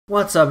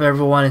What's up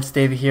everyone, it's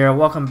David here.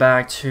 Welcome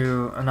back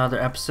to another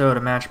episode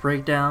of Match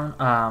Breakdown.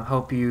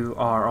 Hope you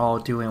are all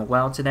doing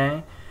well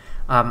today.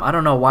 I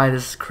don't know why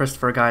this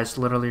Christopher guy is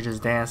literally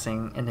just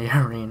dancing in the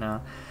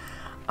arena.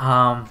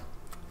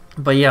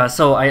 But yeah,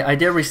 so I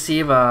did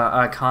receive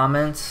a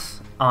comment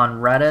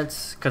on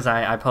Reddit, because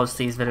I post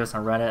these videos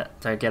on Reddit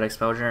to get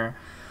exposure.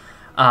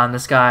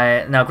 This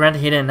guy, now granted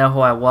he didn't know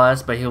who I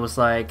was, but he was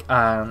like,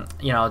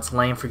 you know, it's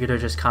lame for you to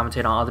just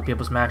commentate on other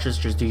people's matches,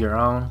 just do your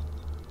own.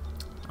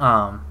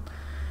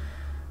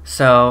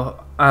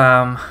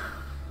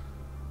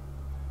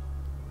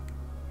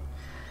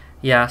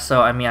 Yeah,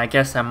 so I mean, I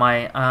guess I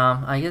might,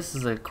 I guess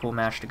this is a cool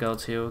match to go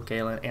to.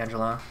 Galen,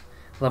 Angela,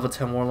 level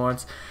 10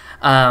 Warlords.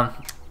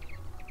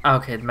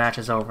 Okay, the match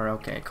is over.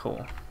 Okay,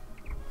 cool.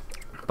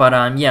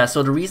 But yeah,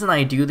 so the reason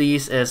I do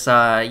these is,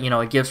 you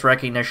know, it gives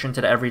recognition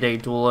to the everyday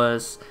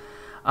duelists.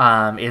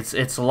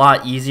 It's a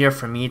lot easier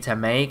for me to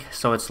make,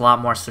 so it's a lot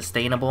more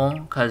sustainable.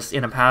 Because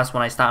in the past,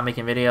 when I stopped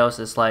making videos,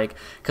 it's like,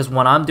 because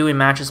when I'm doing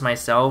matches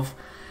myself,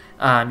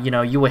 you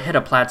know, you would hit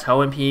a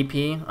plateau in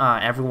PvP.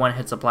 Everyone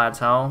hits a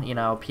plateau. You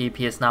know, PvP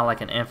is not like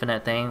an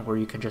infinite thing where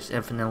you can just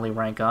infinitely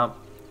rank up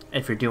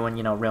if you're doing,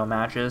 you know, real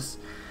matches.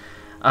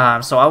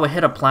 So I would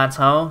hit a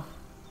plateau.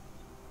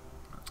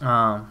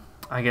 I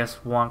guess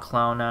Juan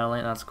clone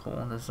Natalie, that's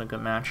cool. This is a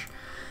good match.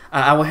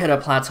 I would hit a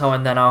plateau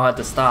and then I'll have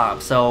to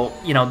stop. So,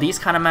 you know, these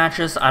kind of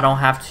matches, I don't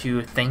have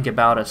to think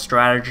about a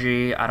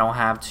strategy.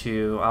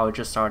 I would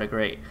just start a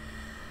great.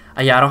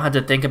 Yeah, I don't have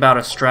to think about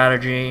a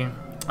strategy.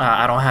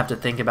 I don't have to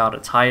think about a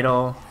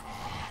title.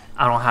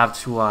 I don't have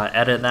to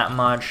edit that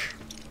much.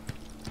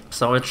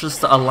 So it's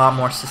just a lot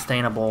more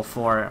sustainable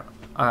for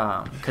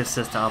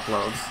consistent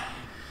uploads.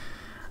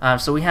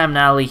 So we have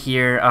Natalie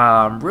here.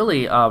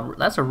 Really,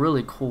 that's a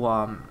really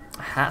cool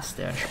hat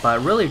stitch,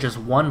 but really just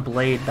one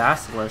blade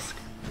basilisk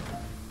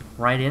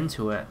right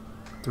into it.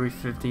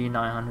 350,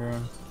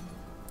 900.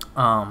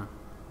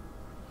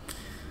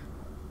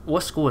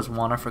 What school is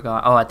Juan? I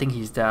forgot. Oh, I think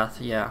he's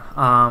death. Yeah.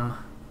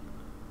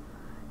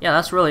 Yeah,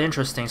 that's really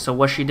interesting. So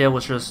what she did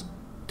was just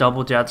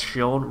double death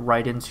shield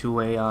right into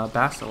a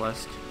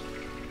basilisk.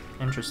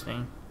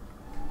 Interesting.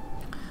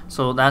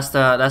 So that's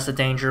the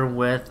danger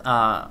with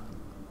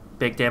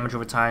big damage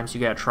over time. So you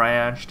get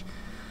triaged.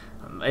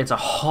 It's a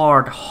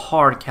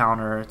hard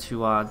counter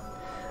to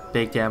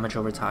big damage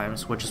over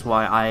times, which is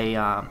why I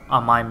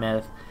on my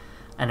myth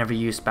I never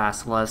used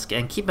basilisk.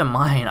 And keep in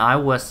mind, I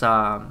was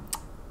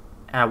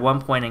at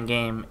one point in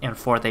game in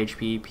 4th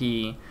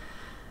HPP.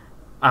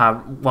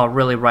 Well,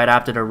 really right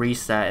after the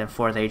reset in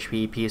 4th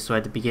HPP, so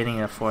at the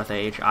beginning of 4th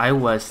H, I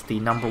was the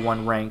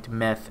 #1 ranked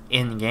myth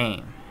in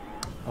game,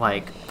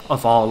 like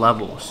of all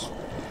levels.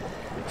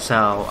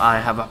 So I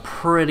have a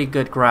pretty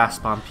good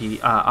grasp on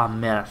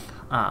myth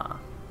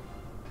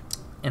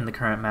in the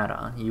current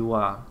meta. You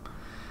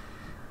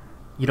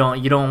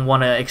don't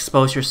want to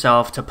expose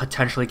yourself to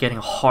potentially getting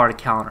hard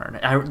countered.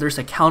 There's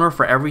a counter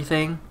for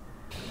everything,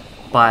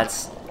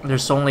 but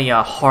there's only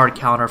a hard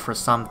counter for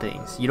some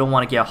things. You don't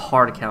want to get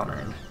hard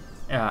countered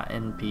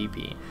in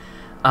PvP.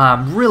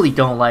 Really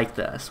don't like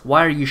this.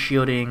 Why are you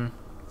shielding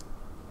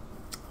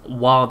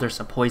while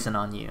there's a poison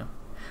on you?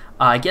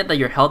 I get that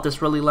your health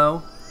is really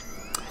low.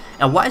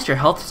 And why is your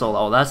health so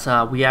low? That's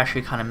we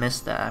actually kind of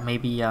missed that.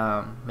 Maybe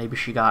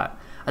she got.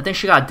 I think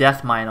she got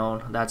death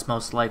minoed. That's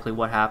most likely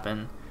what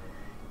happened.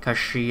 Cause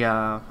she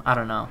I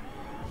don't know.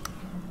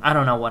 I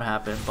don't know what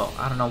happened, but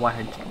I don't know why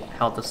her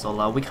health is so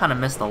low. We kind of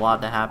missed a lot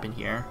that happened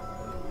here.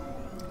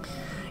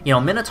 You know,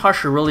 Minotaur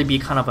should really be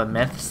kind of a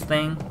myths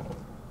thing,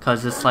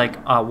 because it's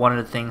like one of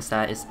the things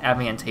that is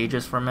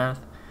advantageous for myth.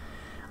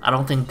 I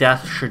don't think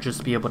death should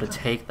just be able to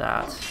take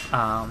that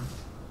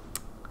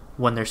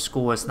when their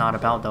school is not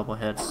about double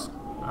hits.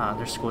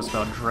 Their school is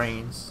about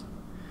drains.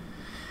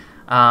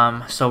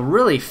 So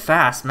really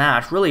fast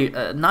match, really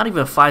not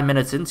even 5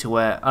 minutes into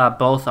it,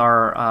 both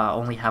are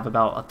only have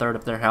about a third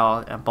of their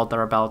health, and both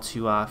are about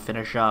to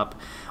finish up.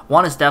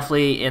 One is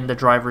definitely in the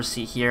driver's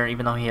seat here,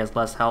 even though he has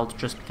less health,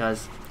 just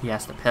because he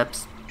has the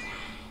pips.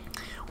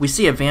 We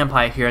see a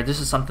vampire here. This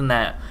is something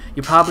that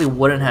you probably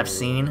wouldn't have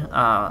seen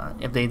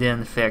if they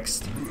didn't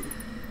fix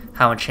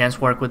how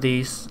enchants work with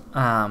these.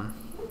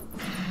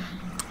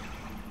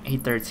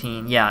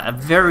 813, yeah, a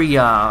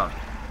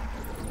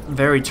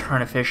very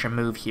turn efficient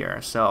move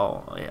here.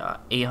 So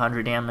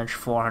 800 damage,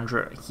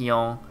 400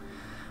 heal,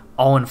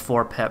 all in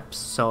 4 pips.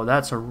 So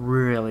that's a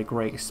really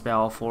great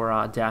spell for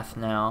death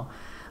now.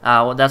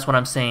 Well, that's what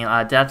I'm saying.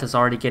 Death is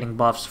already getting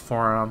buffs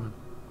for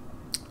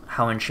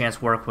how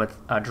enchants work with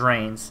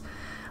drains.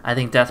 I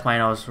think Death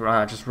Mino is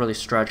just really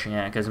stretching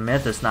it, because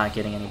Myth is not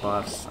getting any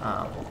buffs,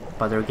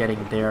 but they're getting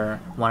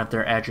one of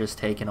their edges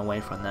taken away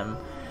from them.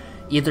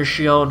 Ether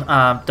Shield,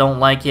 don't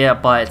like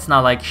it, but it's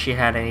not like she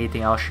had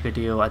anything else she could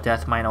do. A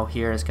Death Mino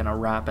here is going to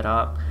wrap it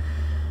up.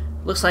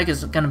 Looks like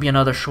it's going to be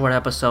another short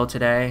episode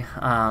today.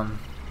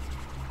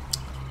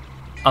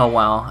 Oh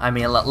well, I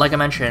mean, like I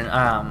mentioned,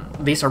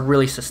 these are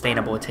really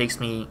sustainable. It takes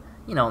me,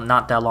 you know,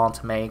 not that long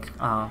to make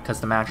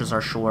because the matches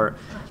are short.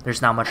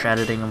 There's not much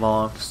editing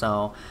involved,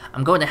 so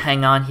I'm going to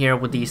hang on here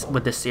with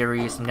this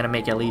series. I'm gonna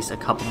make at least a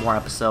couple more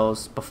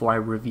episodes before I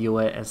review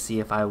it and see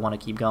if I want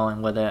to keep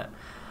going with it.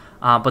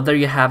 But there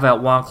you have it,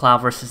 Juan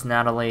Cloud versus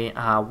Natalie.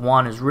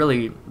 Juan is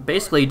really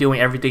basically doing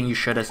everything you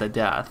should as a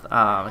death.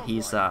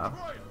 He's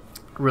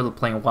really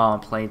playing well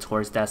and playing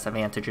towards death's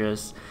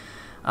advantages.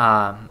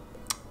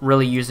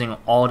 Really using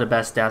all the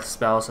best death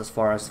spells as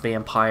far as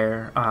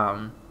Vampire,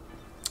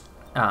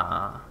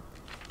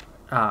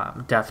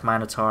 Death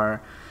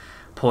Minotaur,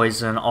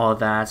 Poison, all of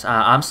that.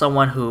 I'm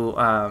someone who,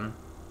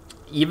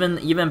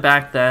 even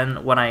back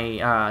then when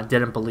I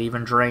didn't believe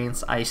in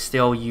Drains, I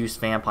still used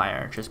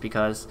Vampire just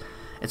because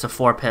it's a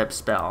 4-pip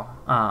spell.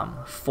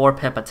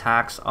 4-pip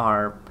attacks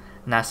are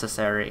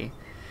necessary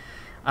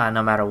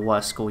no matter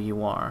what school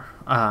you are.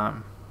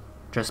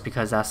 Just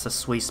because that's the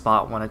sweet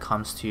spot when it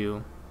comes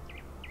to...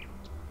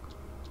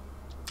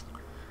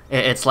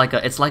 It's like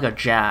a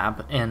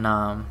jab in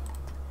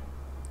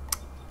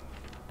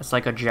it's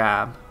like a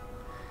jab.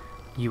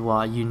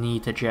 You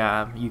need to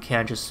jab. You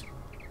can't just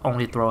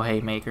only throw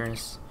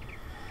haymakers.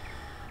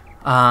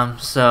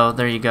 So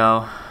there you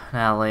go,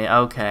 Natalie.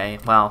 Okay,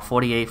 wow,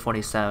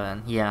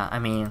 48-47. Yeah, I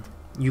mean,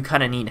 you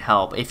kind of need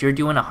help. If you're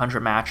doing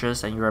 100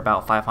 matches and you're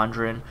about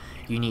 500,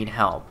 you need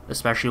help,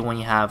 especially when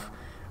you have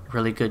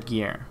really good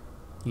gear.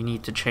 You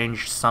need to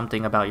change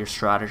something about your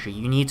strategy.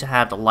 You need to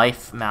have the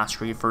life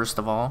mastery first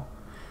of all,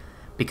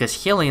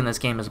 because healing in this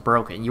game is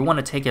broken. You want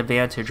to take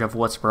advantage of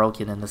what's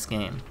broken in this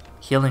game.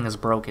 Healing is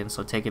broken,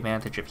 so take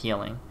advantage of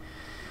healing.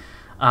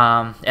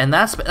 And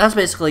that's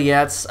basically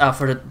it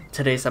for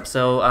today's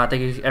episode.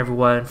 Thank you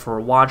everyone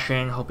for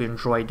watching. Hope you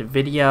enjoyed the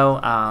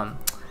video.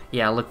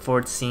 Yeah, I look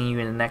forward to seeing you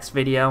in the next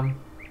video.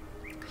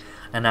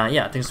 And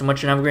yeah, thanks so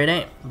much and have a great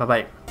day. Bye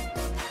bye.